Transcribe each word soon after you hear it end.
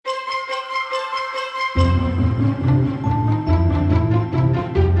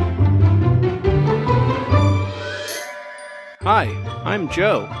Hi, I'm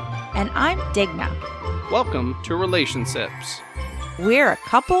Joe. And I'm Digna. Welcome to Relationships. We're a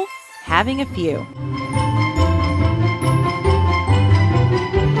couple having a few.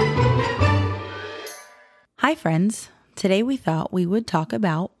 Hi, friends. Today we thought we would talk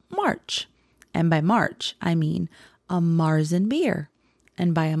about March. And by March, I mean a Marzen beer.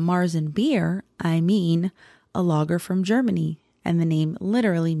 And by a Marzen beer, I mean a lager from Germany. And the name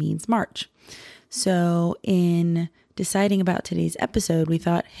literally means March. So in deciding about today's episode, we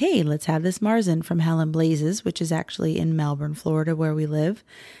thought, hey, let's have this Marzen from Hell and Blazes, which is actually in Melbourne, Florida, where we live.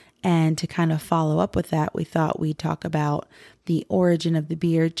 And to kind of follow up with that, we thought we'd talk about the origin of the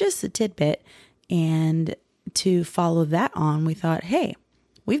beer, just a tidbit. And to follow that on, we thought, hey,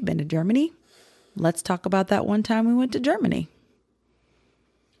 we've been to Germany. Let's talk about that one time we went to Germany.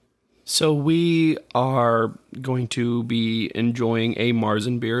 So we are going to be enjoying a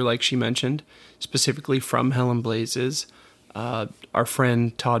Marzen beer, like she mentioned, specifically from Hell and Blazes. Our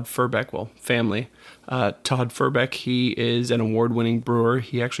friend Todd Furbeck, family. Todd Furbeck, he is an award-winning brewer.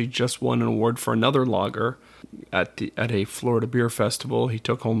 He actually just won an award for another lager at a Florida beer festival. He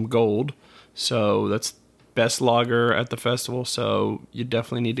took home gold, so that's best lager at the festival. So you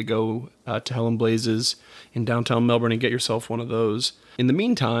definitely need to go to Hell and Blazes in downtown Melbourne and get yourself one of those. In the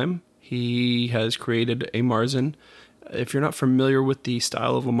meantime, he has created a Marzen. If you're not familiar with the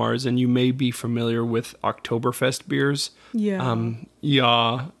style of a Marzen, you may be familiar with Oktoberfest beers. Yeah.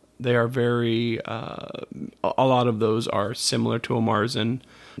 They are very, a lot of those are similar to a Marzen.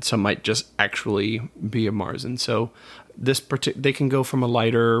 Some might just actually be a Marzen. So they can go from a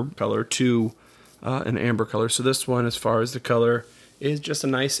lighter color to an amber color. So this one, as far as the color, is just a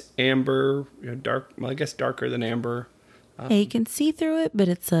nice amber, dark. Well, I guess darker than amber. Yeah, you can see through it, but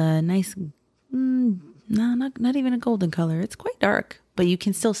it's a nice, not even a golden color. It's quite dark, but you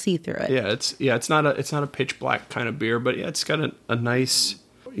can still see through it. It's not a pitch black kind of beer, but yeah, it's got a nice,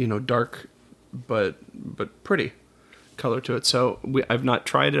 dark, but pretty color to it. So I've not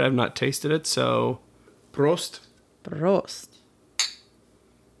tried it, I've not tasted it. So, Prost. Prost.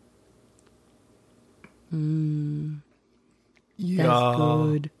 Ja, that's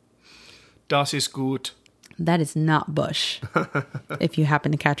good. Das ist gut. That is not Bush. If you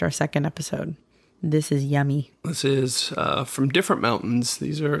happen to catch our second episode, this is yummy. This is from different mountains.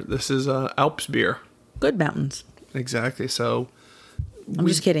 This is Alps beer. Good mountains. Exactly. So I'm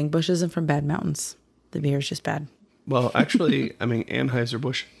just kidding. Bush isn't from bad mountains. The beer is just bad. Well, actually,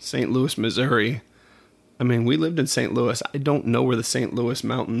 Anheuser-Busch, St. Louis, Missouri. We lived in St. Louis. I don't know where the St. Louis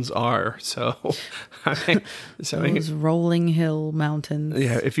mountains are. So, those rolling hill mountains.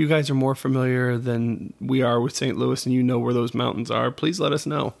 Yeah, if you guys are more familiar than we are with St. Louis and you know where those mountains are, please let us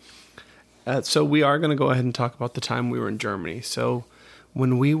know. So we are going to go ahead and talk about the time we were in Germany. So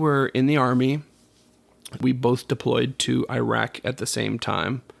when we were in the Army, we both deployed to Iraq at the same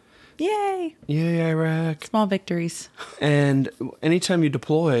time. Yay! Yay, Iraq. Small victories. And anytime you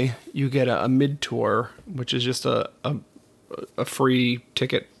deploy, you get a mid-tour, which is just a free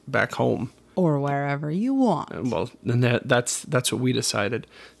ticket back home. Or wherever you want. Well, then that's what we decided.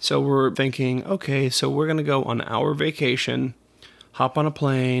 So we're thinking, okay, so we're going to go on our vacation, hop on a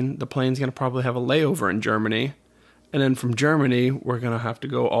plane. The plane's going to probably have a layover in Germany. And then from Germany, we're going to have to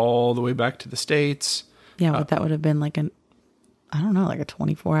go all the way back to the States. Yeah, but that would have been like a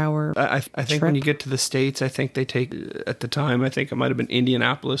 24-hour I think trip. When you get to the States, I think they take, at the time, I think it might have been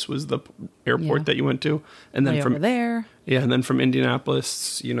Indianapolis was the airport that you went to. And then from there. Yeah, and then from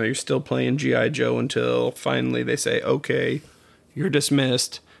Indianapolis, you're still playing G.I. Joe until finally they say, okay, you're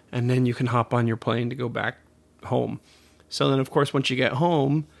dismissed. And then you can hop on your plane to go back home. So then, of course, once you get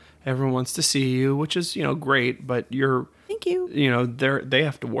home, everyone wants to see you, which is, great, but Thank you. They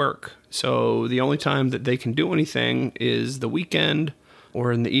have to work. So the only time that they can do anything is the weekend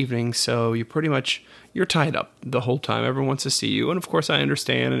or in the evening. So you're tied up the whole time. Everyone wants to see you. And of course I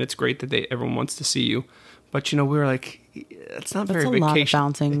understand. And it's great that everyone wants to see you. But, we were like, it's not very vacation. That's a lot of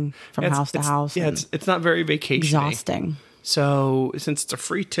bouncing from house to house. Yeah, it's not very vacation. Exhausting. So since it's a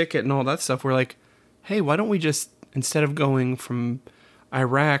free ticket and all that stuff, we're like, hey, why don't we just, instead of going from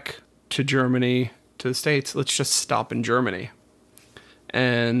Iraq to Germany to the States, let's just stop in Germany.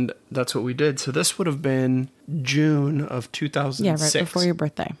 And that's what we did. So this would have been June of 2006. Yeah, right before your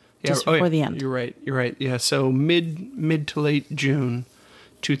birthday. Just before the end. You're right. Yeah, so mid to late June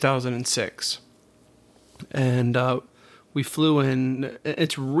 2006. And we flew in.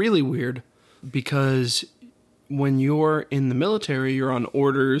 It's really weird because when you're in the military, you're on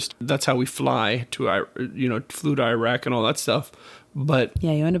orders. That's how we fly to, flew to Iraq and all that stuff. But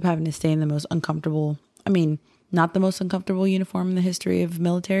yeah, you end up having to stay in the most uncomfortable, not the most uncomfortable uniform in the history of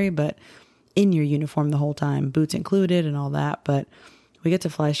military, but in your uniform the whole time, boots included and all that. But we get to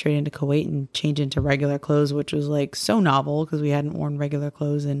fly straight into Kuwait and change into regular clothes, which was like so novel because we hadn't worn regular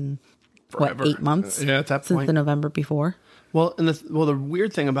clothes in Forever. 8 months? Yeah, at that since point. the November before. Well, and the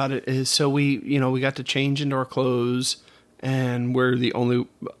weird thing about it is, so we got to change into our clothes, and we're the only,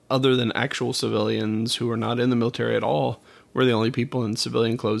 other than actual civilians who are not in the military at all, we're the only people in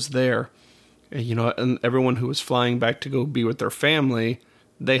civilian clothes there. And, and everyone who was flying back to go be with their family,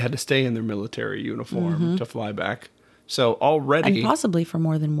 they had to stay in their military uniform to fly back. So already... And possibly for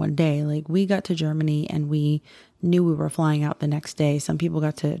more than one day. Like, we got to Germany and we knew we were flying out the next day. Some people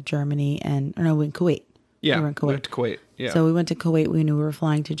got to Germany we in Kuwait. Yeah, we were in Kuwait. We went to Kuwait. Yeah. So we went to Kuwait. We knew we were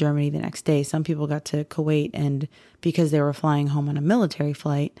flying to Germany the next day. Some people got to Kuwait, and because they were flying home on a military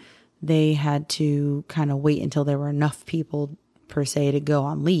flight, they had to kind of wait until there were enough people, per se, to go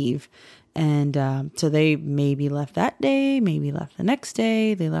on leave. And so they maybe left that day, maybe left the next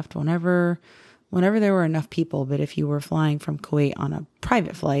day. They left whenever there were enough people. But if you were flying from Kuwait on a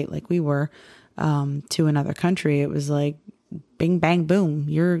private flight, like we were, to another country, it was like bing, bang, boom.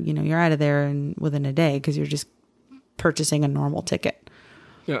 You're out of there within a day because you're just purchasing a normal ticket.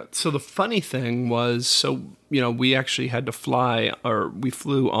 Yeah. So the funny thing was, we actually had to fly, or we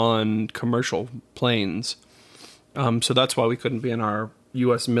flew on commercial planes. So that's why we couldn't be in our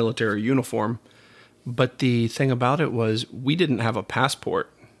U.S. military uniform. But the thing about it was we didn't have a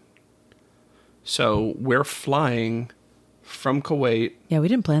passport. So we're flying from Kuwait. Yeah, we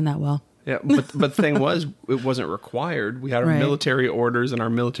didn't plan that well. Yeah, but the thing was, it wasn't required. We had our military orders and our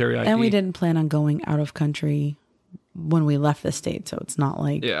military ID. And we didn't plan on going out of country when we left the state, so it's not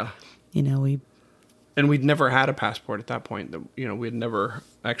like, we... And we'd never had a passport at that point. We had never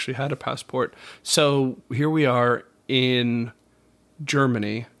actually had a passport. So here we are in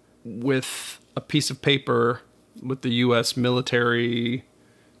Germany with a piece of paper with the U.S. military,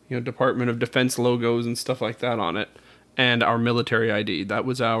 Department of Defense logos and stuff like that on it. And our military ID. That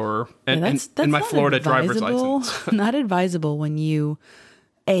was our... And my Florida driver's license. Not advisable when you,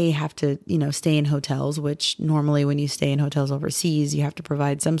 have to, stay in hotels, which normally when you stay in hotels overseas, you have to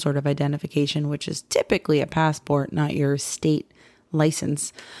provide some sort of identification, which is typically a passport, not your state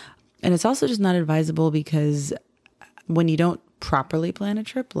license. And it's also just not advisable because when you don't properly plan a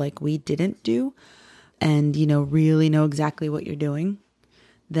trip like we didn't do, and, really know exactly what you're doing,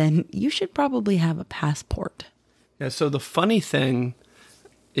 then you should probably have a passport. Yeah, so the funny thing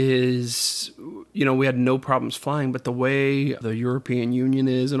is, we had no problems flying, but the way the European Union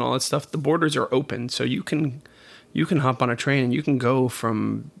is and all that stuff, the borders are open. So you can hop on a train and you can go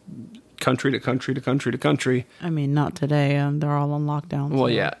from country to country to country to country. I mean, not today. They're all on lockdown. Well,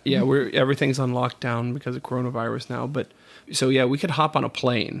 so. Yeah, everything's on lockdown because of coronavirus now. But so we could hop on a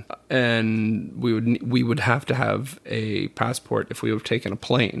plane, and we would have to have a passport if we would have taken a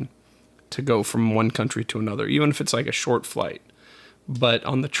plane to go from one country to another, even if it's like a short flight. But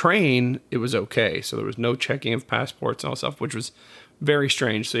on the train, it was okay. So there was no checking of passports and all stuff, which was very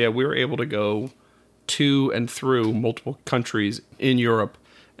strange. So we were able to go to and through multiple countries in Europe,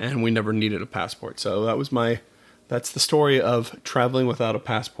 and we never needed a passport. So that's the story of traveling without a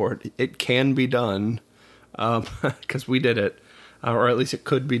passport. It can be done, because we did it, or at least it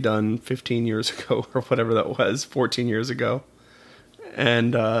could be done 15 years ago or whatever that was, 14 years ago.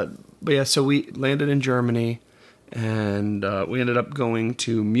 And, but yeah, so we landed in Germany, and we ended up going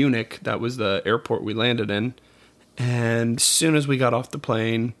to Munich. That was the airport we landed in. And as soon as we got off the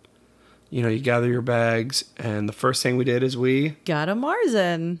plane, you gather your bags, and the first thing we did is we got a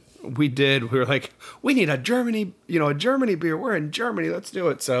Marzen. We did. We were like, we need a Germany beer. We're in Germany. Let's do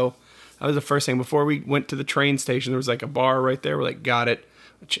it. So that was the first thing. Before we went to the train station, there was like a bar right there. We're like, got it.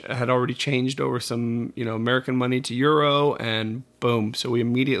 I had already changed over some, American money to euro, and boom. So we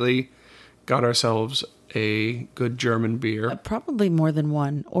immediately got ourselves a good German beer. Probably more than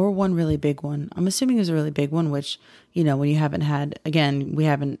one, or one really big one. I'm assuming it was a really big one, which, when you haven't had, again, we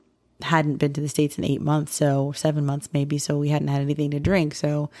hadn't been to the States in 8 months, so 7 months maybe, so we hadn't had anything to drink.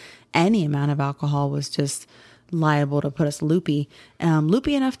 So any amount of alcohol was just liable to put us loopy.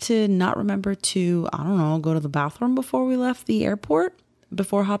 Loopy enough to not remember to, go to the bathroom before we left the airport,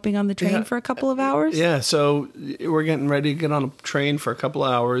 before hopping on the train for a couple of hours. Yeah, so we're getting ready to get on a train for a couple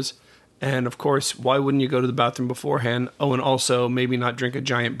of hours. And of course, why wouldn't you go to the bathroom beforehand? Oh, and also maybe not drink a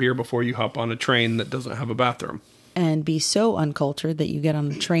giant beer before you hop on a train that doesn't have a bathroom. And be so uncultured that you get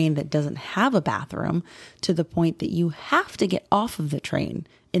on a train that doesn't have a bathroom, to the point that you have to get off of the train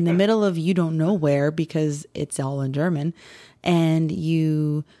in the middle of you don't know where, because it's all in German, and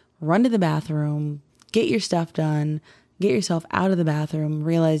you run to the bathroom, get your stuff done, get yourself out of the bathroom,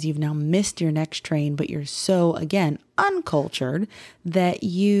 realize you've now missed your next train, but you're so, again, uncultured that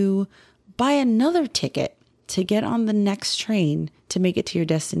you buy another ticket to get on the next train to make it to your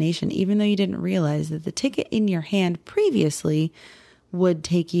destination, even though you didn't realize that the ticket in your hand previously would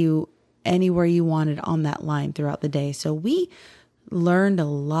take you anywhere you wanted on that line throughout the day. So we learned a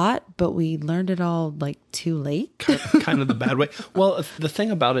lot, but we learned it all like too late. Kind of the bad way. Well, the thing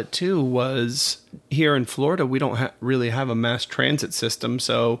about it too was here in Florida, we don't really have a mass transit system.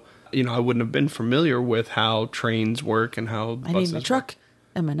 So, I wouldn't have been familiar with how trains work and how buses I need my truck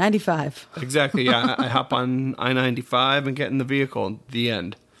and my 95. Exactly. Yeah. I hop on I-95 and get in the vehicle. The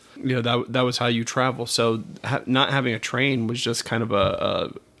end. That was how you travel. So not having a train was just kind of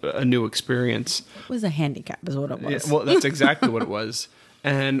a new experience. It was a handicap is what it was. Yeah, well, that's exactly what it was.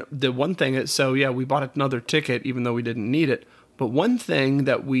 And the one thing is, we bought another ticket even though we didn't need it. But one thing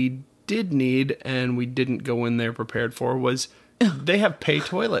that we did need and we didn't go in there prepared for was they have pay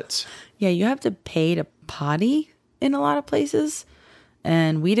toilets. Yeah, you have to pay to potty in a lot of places.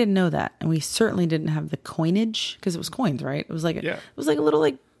 And we didn't know that. And we certainly didn't have the coinage because it was coins, right? It was like it was like a little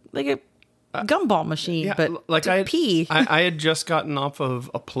like a gumball machine, but like to pee. I had just gotten off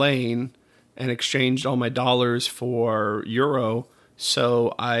of a plane and exchanged all my dollars for euro,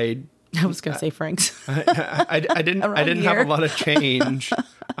 so I was going to say francs. I didn't have a lot of change.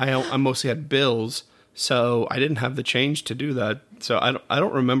 I mostly had bills, so I didn't have the change to do that. So I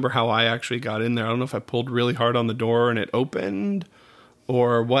don't remember how I actually got in there. I don't know if I pulled really hard on the door and it opened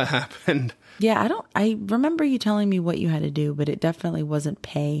or what happened. Yeah, I remember you telling me what you had to do, but it definitely wasn't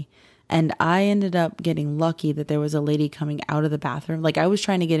pay. And I ended up getting lucky that there was a lady coming out of the bathroom. Like I was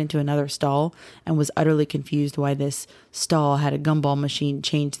trying to get into another stall and was utterly confused why this stall had a gumball machine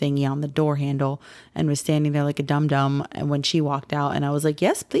change thingy on the door handle and was standing there like a dum-dum. And when she walked out and I was like,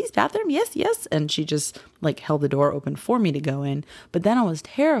 yes, please, bathroom. Yes, yes. And she just like held the door open for me to go in. But then I was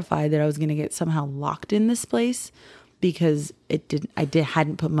terrified that I was going to get somehow locked in this place because I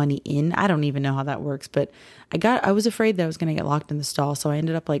hadn't put money in. I don't even know how that works, but I was afraid that I was going to get locked in the stall. So I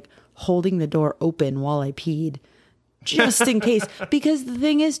ended up like holding the door open while I peed just in case, because the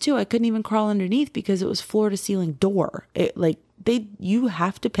thing is too, I couldn't even crawl underneath because it was floor to ceiling door. You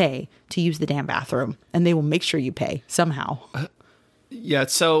have to pay to use the damn bathroom and they will make sure you pay somehow. Yeah.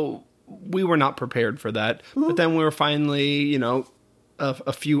 So we were not prepared for that, but then we were finally,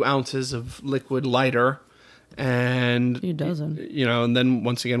 a few ounces of liquid lighter. And a few dozen, and then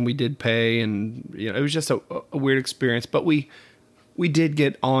once again we did pay, and it was just a weird experience. But we did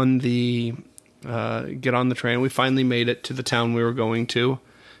get on the train. We finally made it to the town we were going to,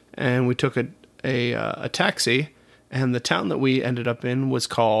 and we took a taxi. And the town that we ended up in was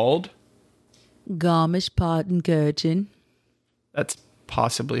called Garmisch-Partenkirchen. That's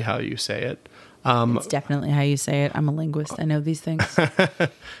possibly how you say it. It's definitely how you say it. I'm a linguist. I know these things.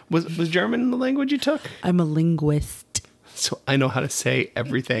 Was German the language you took? I'm a linguist. So I know how to say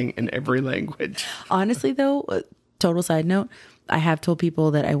everything in every language. Honestly, though, total side note, I have told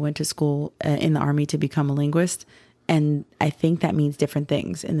people that I went to school in the Army to become a linguist. And I think that means different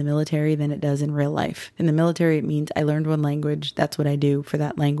things in the military than it does in real life. In the military, it means I learned one language. That's what I do for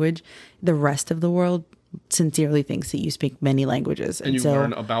that language. The rest of the world sincerely thinks that you speak many languages. And you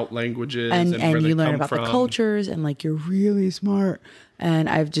learn about languages and where you they learn come about from. the cultures and like you're really smart. And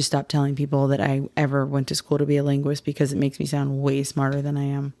I've just stopped telling people that I ever went to school to be a linguist because it makes me sound way smarter than I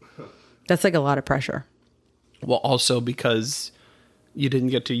am. That's like a lot of pressure. Well, also because you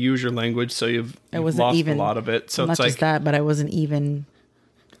didn't get to use your language, so you've lost a lot of it. So not it's like just that, but I wasn't even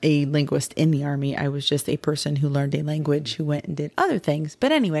a linguist in the Army. I was just a person who learned a language who went and did other things.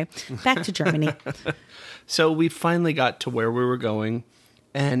 But anyway, back to Germany. So we finally got to where we were going.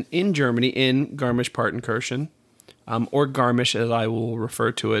 And in Germany, in Garmisch-Partenkirchen, or Garmisch as I will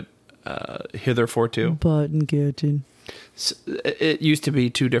refer to it hitherto. Partenkirchen. So it used to be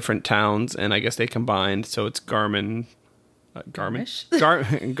two different towns, and I guess they combined. So it's Garmin.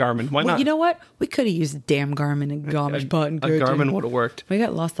 Garmin. Why not? You know what? We could have used damn Garmin and Garmisch-Partenkirchen. A Garmin would have worked. We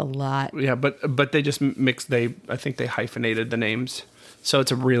got lost a lot. Yeah, but they just mixed. I think they hyphenated the names, so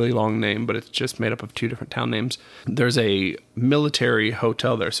it's a really long name, but it's just made up of two different town names. There's a military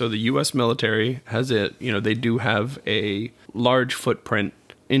hotel there, so the U.S. military has it. They do have a large footprint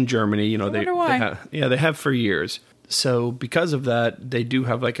in Germany. I wonder why. They have for years. So because of that, they do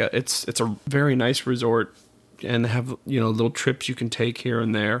have it's a very nice resort. And have, little trips you can take here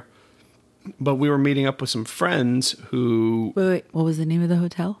and there. But we were meeting up with some friends who... Wait. What was the name of the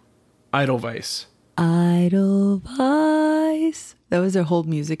hotel? Edelweiss. Edelweiss. That was their whole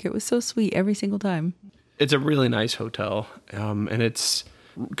music. It was so sweet every single time. It's a really nice hotel. And it's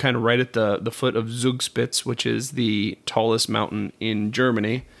kind of right at the foot of Zugspitze, which is the tallest mountain in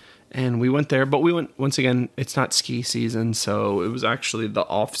Germany. And we went there. But we went, once again, it's not ski season. So it was actually the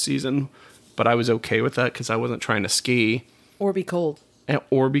off season. but I was okay with that because I wasn't trying to ski Or be cold.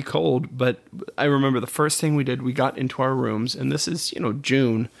 or be cold. But I remember the first thing we did, we got into our rooms, and this is,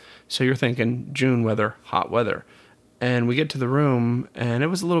 June. So you're thinking June weather, hot weather. And we get to the room, and it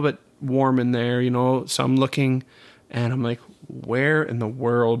was a little bit warm in there, so I'm looking, and I'm like, where in the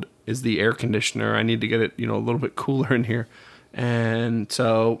world is the air conditioner? I need to get it, a little bit cooler in here. And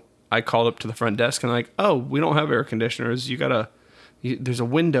so I called up to the front desk, and I'm like, oh, we don't have air conditioners. There's a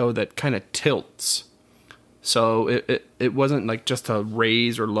window that kind of tilts. So it wasn't like just a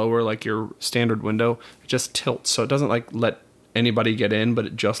raise or lower like your standard window. It just tilts. So it doesn't like let anybody get in, but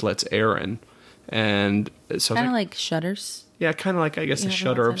it just lets air in. And so Kind of like shutters. yeah, kind of like, I guess, a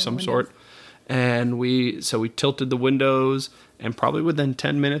shutter of some sort. And we tilted the windows, and probably within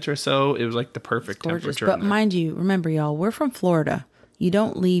 10 minutes or so, it was like the perfect temperature. But mind you, remember, y'all, we're from Florida. You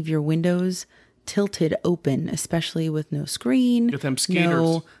don't leave your windows tilted open, especially with no screen. With them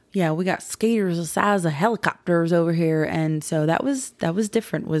skaters. Yeah, we got skaters the size of helicopters over here. And so that was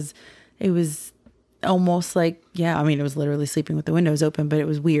different. It was almost like, it was literally sleeping with the windows open, but it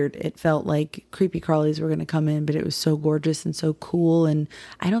was weird. It felt like creepy crawlies were going to come in, but it was so gorgeous and so cool. And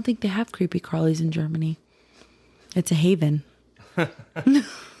I don't think they have creepy crawlies in Germany. It's a haven.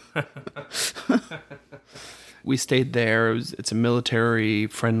 We stayed there. It's a military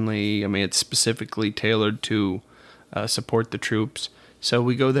friendly. It's specifically tailored to support the troops. So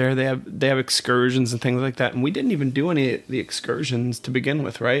we go there. They have excursions and things like that. And we didn't even do any of the excursions to begin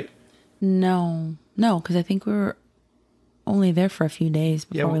with, right? No, because I think we were only there for a few days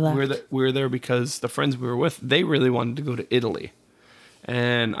before we left. We were there because the friends we were with, they really wanted to go to Italy.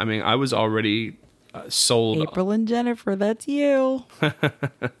 And I was already sold. April and Jennifer, that's you.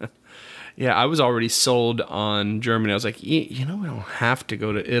 Yeah, I was already sold on Germany. I was like, we don't have to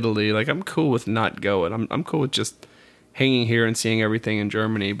go to Italy. Like, I'm cool with not going. I'm cool with just hanging here and seeing everything in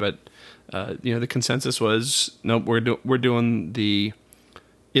Germany. But the consensus was, nope, we're doing the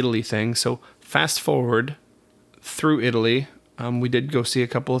Italy thing. So fast forward through Italy, we did go see a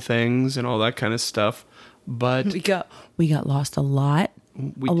couple of things and all that kind of stuff. But we got lost a lot.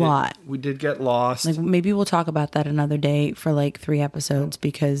 We did get lost. Like, maybe we'll talk about that another day for like 3 episodes,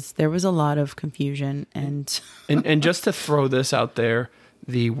 because there was a lot of confusion and just to throw this out there,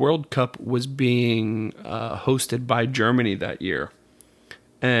 the World Cup was being hosted by Germany that year.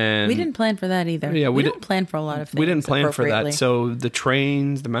 And we didn't plan for that either. Yeah, we didn't plan for a lot of things. We didn't plan for that. So the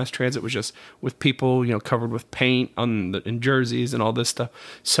trains, the mass transit was just with people, covered with paint in jerseys and all this stuff.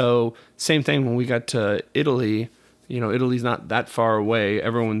 So same thing when we got to Italy. Italy's not that far away.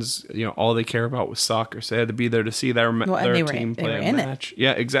 Everyone's, all they care about was soccer. So they had to be there to see their team play a match.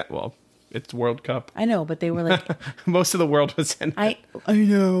 Yeah, exactly. Well, it's World Cup. I know, but they were like... Most of the world was in it. I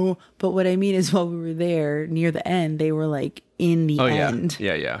know, but what I mean is while we were there, near the end, they were like in the end.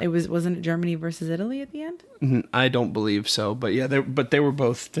 Yeah. Wasn't it Germany versus Italy at the end? I don't believe so, but yeah, they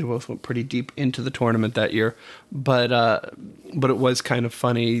both went pretty deep into the tournament that year. But it was kind of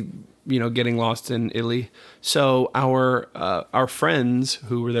funny, getting lost in Italy. So our friends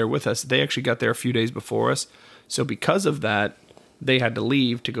who were there with us, they actually got there a few days before us. So because of that, they had to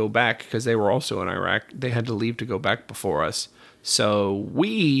leave to go back because they were also in Iraq. They had to leave to go back before us. So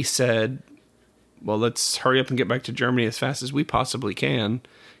we said, well, let's hurry up and get back to Germany as fast as we possibly can,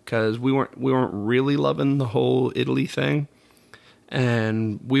 because we weren't really loving the whole Italy thing.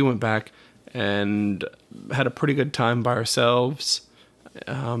 And we went back and had a pretty good time by ourselves.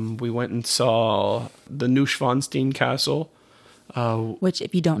 We went and saw the Neuschwanstein Castle. Which,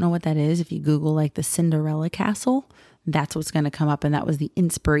 if you don't know what that is, if you Google like the Cinderella Castle, that's what's going to come up, and that was the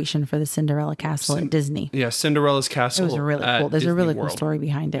inspiration for the Cinderella Castle at Disney. Yeah, Cinderella's Castle. It was really cool. There's a really cool story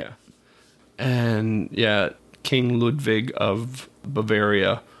behind it. Yeah. And King Ludwig of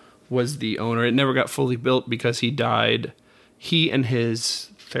Bavaria was the owner. It never got fully built because he died. He and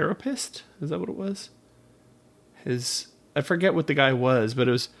his therapist, is that what it was? I forget what the guy was, but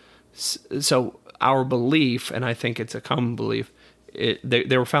it was, so our belief, and I think it's a common belief,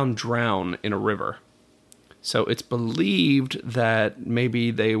 they were found drowned in a river. So it's believed that maybe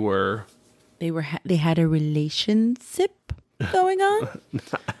they had a relationship going on,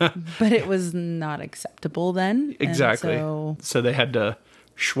 but it was not acceptable then. Exactly. So they had to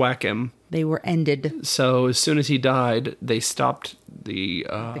schwack him. They were ended. So as soon as he died, they stopped the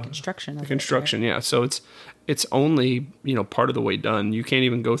construction. The construction, yeah. So it's only part of the way done. You can't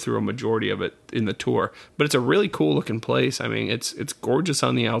even go through a majority of it in the tour, but it's a really cool looking place. It's gorgeous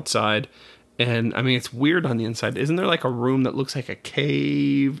on the outside. And it's weird on the inside. Isn't there like a room that looks like a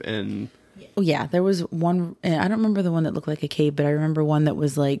cave? And oh yeah, there was one. I don't remember the one that looked like a cave, but I remember one that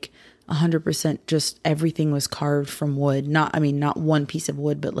was like 100% just everything was carved from wood. Not one piece of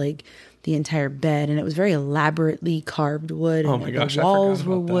wood, but like the entire bed. And it was very elaborately carved wood. Oh and my gosh, the I forgot walls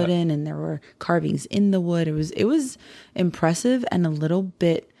were about that. wooden and there were carvings in the wood. It was impressive and a little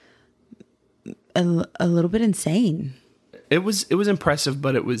bit insane. It was impressive,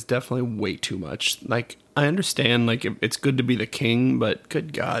 but it was definitely way too much. Like, I understand, like, it's good to be the king, but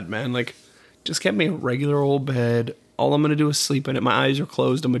good God, man, like, just get me a regular old bed. All I'm going to do is sleep in it. My eyes are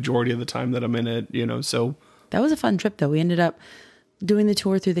closed a majority of the time that I'm in it, so. That was a fun trip, though. We ended up doing the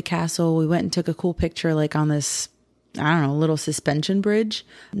tour through the castle. We went and took a cool picture, like, on this, I don't know, little suspension bridge,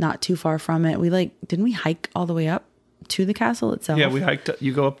 not too far from it. Didn't we hike all the way up to the castle itself? Yeah, we hiked.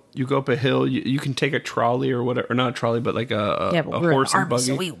 You go up a hill. You can take a trolley or whatever, or not a trolley, but like a horse and buggy.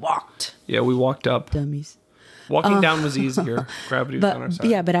 So we walked. Yeah, we walked up. Dummies. Walking down was easier. Gravity was on our side.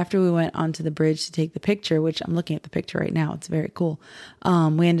 Yeah, but after we went onto the bridge to take the picture, which I'm looking at the picture right now, it's very cool.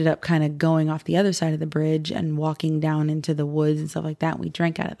 We ended up kind of going off the other side of the bridge and walking down into the woods and stuff like that. We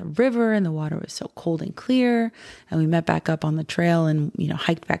drank out of the river, and the water was so cold and clear. And we met back up on the trail and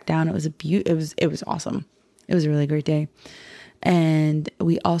hiked back down. It was it was awesome. It was a really great day. And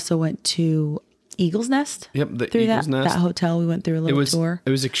we also went to Eagle's Nest. Yep, the Eagle's Nest. That hotel, we went through a little tour. It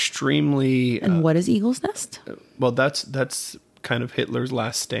was extremely. And what is Eagle's Nest? Well, that's kind of Hitler's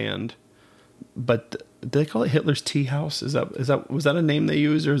last stand. But did they call it Hitler's Tea House? Was that a name they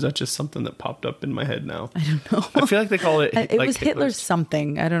used, or is that just something that popped up in my head now? I don't know. I feel like they call it. It was Hitler's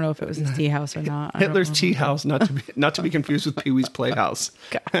something. I don't know if it was his tea house or not. Hitler's Tea House, not to be confused with Pee Wee's Playhouse.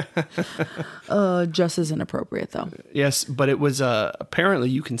 Just as inappropriate though. Yes, but it was apparently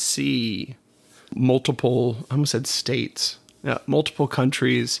you can see multiple. I almost said states. Yeah, multiple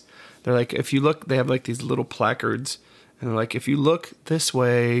countries. They're like, if you look, they have like these little placards. And they're like, if you look this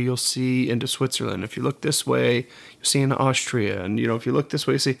way, you'll see into Switzerland. If you look this way, you'll see into Austria. And, if you look this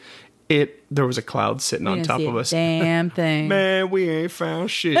way, you see it. There was a cloud sitting on top of us. Damn thing. Man, we ain't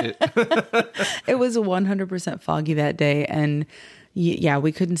found shit. It was 100% foggy that day. And yeah,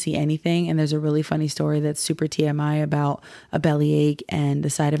 we couldn't see anything. And there's a really funny story that's super TMI about a bellyache and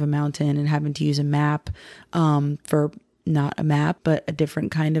the side of a mountain and having to use a map for not a map, but a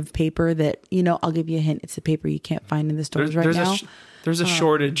different kind of paper that, I'll give you a hint. It's the paper you can't find in the stores right now. There's a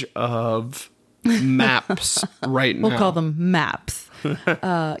shortage of maps right now. We'll call them maps.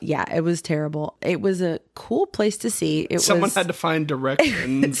 Yeah, it was terrible. It was a cool place to see. Someone had to find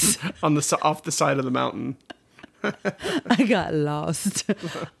directions off the side of the mountain. I got lost.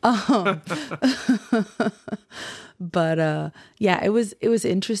 But yeah, it was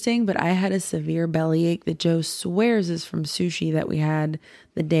interesting, but I had a severe bellyache that Joe swears is from sushi that we had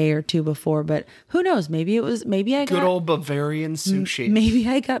the day or two before, but who knows? Maybe I got good old Bavarian sushi. Maybe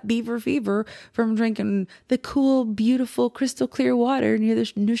I got beaver fever from drinking the cool, beautiful, crystal clear water near the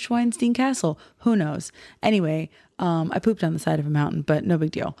Neuschwanstein Castle. Who knows? Anyway, I pooped on the side of a mountain, but no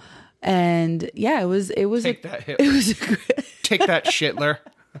big deal. And yeah, it was Take that, Hitler. Take that, Shitler.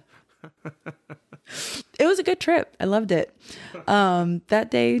 It was a good trip. I loved it. That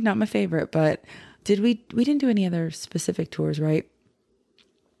day, not my favorite, but we didn't do any other specific tours, right?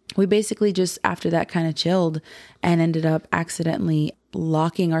 We basically just after that kind of chilled and ended up accidentally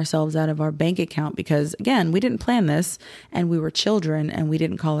locking ourselves out of our bank account because again, we didn't plan this and we were children and we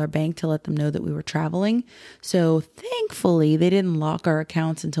didn't call our bank to let them know that we were traveling. So thankfully they didn't lock our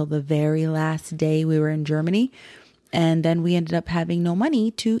accounts until the very last day we were in Germany. And then we ended up having no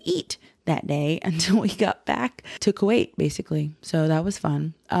money to eat that day until we got back to Kuwait, basically. So that was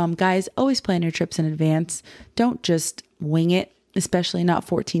fun. Guys, always plan your trips in advance. Don't just wing it, especially not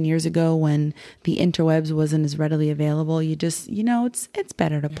 14 years ago when the interwebs wasn't as readily available. You just, it's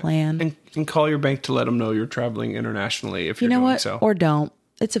better to plan. And call your bank to let them know you're traveling internationally if you're doing so. Or don't.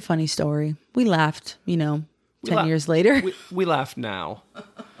 It's a funny story. We laughed, 10 years later. We laugh now.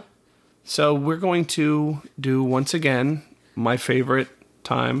 So we're going to do, once again, my favorite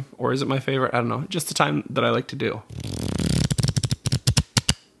time, or is it my favorite? I don't know. Just the time that I like to do.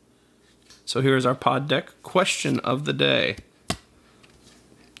 So here's our pod deck question of the day.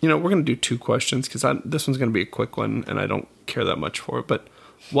 We're going to do 2 questions because this one's going to be a quick one and I don't care that much for it. But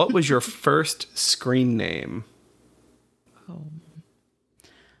what was your first screen name? Oh,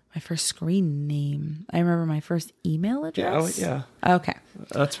 my first screen name. I remember my first email address. Yeah. Okay.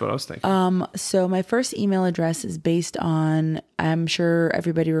 That's what I was thinking. So my first email address is based on, I'm sure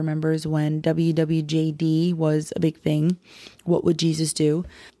everybody remembers when WWJD was a big thing. What would Jesus do?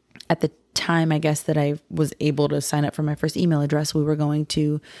 At the time, I guess, that I was able to sign up for my first email address, we were going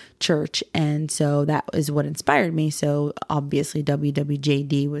to church. And so that is what inspired me. So obviously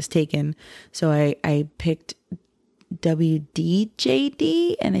WWJD was taken. So I picked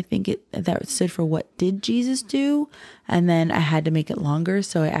WDJD, and I think that stood for What Did Jesus Do? And then I had to make it longer,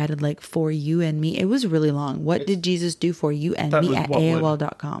 so I added like For You and Me. It was really long. What did Jesus do for you and me at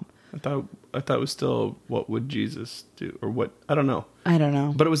AOL.com. I thought it was still What Would Jesus Do? Or what? I don't know.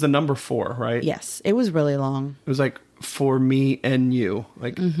 But it was the number 4, right? Yes, it was really long. It was like For Me and You.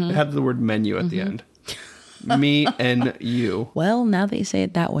 Like it had the word menu at the end. Me and you. Well, now that you say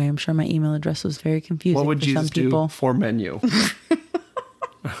it that way, I'm sure my email address was very confusing. What would for Jesus some people. do for menu?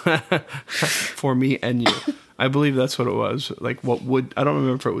 For me and you. I believe that's what it was. Like, I don't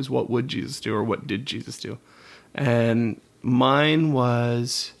remember if it was What Would Jesus Do or What Did Jesus Do? And mine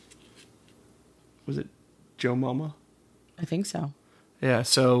was it Joe Mama? I think so. Yeah,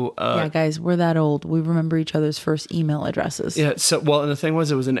 so... yeah, guys, we're that old. We remember each other's first email addresses. Yeah, and the thing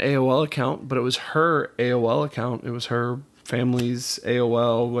was, it was an AOL account, but it was her AOL account. It was her family's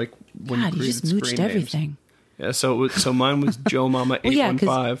AOL, like, when God, you you just created mooched screen everything. Names. Yeah, so mine was Joe Mama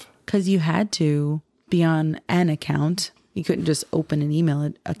 815. Because you had to be on an account. You couldn't just open an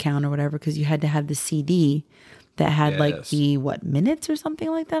email account or whatever, because you had to have the CD that had like the minutes or something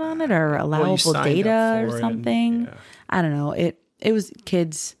like that on it, or allowable data or something. I don't know. It was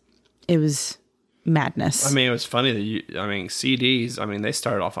kids. It was madness. I mean, it was funny that CDs, they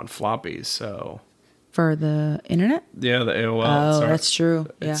started off on floppies, so. For the internet? Yeah, the AOL. Oh, that's true.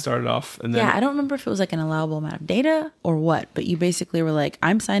 It started off. And then I don't remember if it was like an allowable amount of data or what, but you basically were like,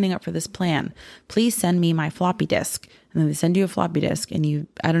 I'm signing up for this plan. Please send me my floppy disk. And then they send you a floppy disk, and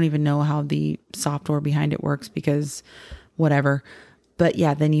I don't even know how the software behind it works, because whatever. But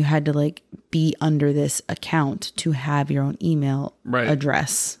yeah, then you had to like be under this account to have your own email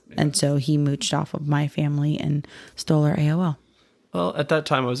address. Yeah. And so he mooched off of my family and stole our AOL. Well, at that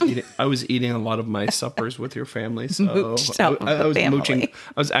time I was eating a lot of my suppers with your family, so I was mooching.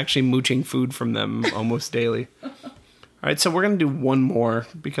 I was actually mooching food from them almost daily. All right, so we're gonna do one more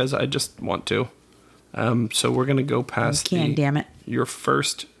because I just want to. So we're gonna go past damn it. Your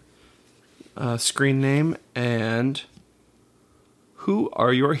first screen name, and who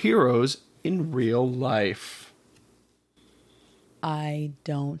are your heroes in real life? I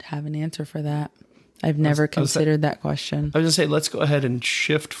don't have an answer for that. I've never considered that question. I was going to say, let's go ahead and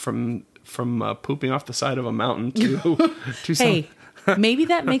shift from pooping off the side of a mountain to Hey, maybe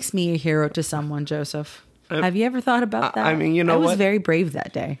that makes me a hero to someone, Joseph. Have you ever thought about that? I mean, you know what? I was very brave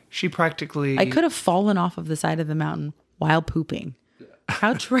that day. She practically... I could have fallen off of the side of the mountain while pooping.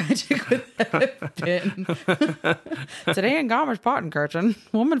 How tragic would that have been? Today in Garmisch-Partenkirchen,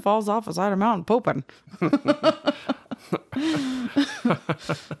 woman falls off the side of a mountain pooping.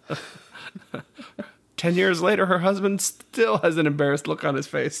 10 years later, her husband still has an embarrassed look on his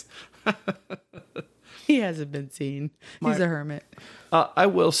face. He hasn't been seen. He's a hermit. I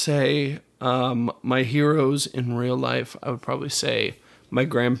will say my heroes in real life, I would probably say my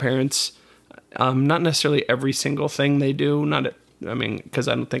grandparents. Not necessarily every single thing they do. Because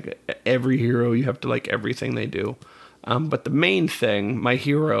I don't think every hero you have to like everything they do. But the main thing, my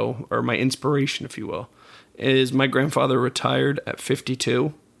hero, or my inspiration, if you will, is my grandfather retired at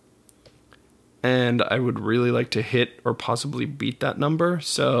 52. And I would really like to hit or possibly beat that number.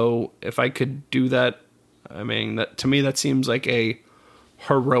 So if I could do that, that to me, that seems like a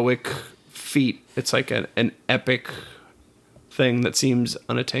heroic feat. It's like an epic thing that seems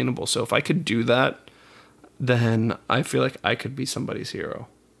unattainable. So if I could do that, then I feel like I could be somebody's hero.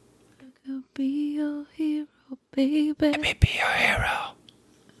 I could be your hero, baby. Let me be your hero.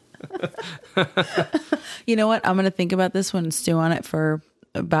 You know what? I'm going to think about this one and stew on it for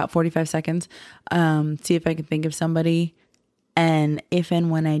about 45 seconds. See if I can think of somebody. And if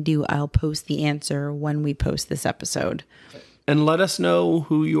and when I do, I'll post the answer when we post this episode. And let us know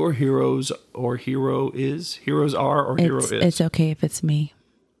who your heroes or hero is. Heroes are or hero is. It's okay if it's me.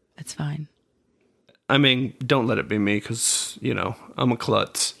 It's fine. Don't let it be me because, I'm a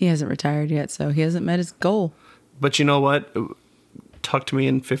klutz. He hasn't retired yet, so he hasn't met his goal. But you know what? Talk to me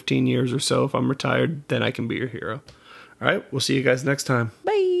in 15 years or so. If I'm retired, then I can be your hero. All right, we'll see you guys next time.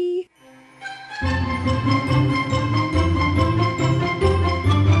 Bye.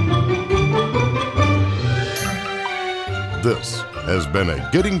 This has been a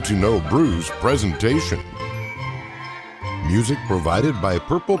Getting to Know Brews presentation. Music provided by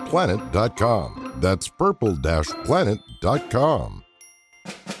PurplePlanet.com. That's purple-planet.com.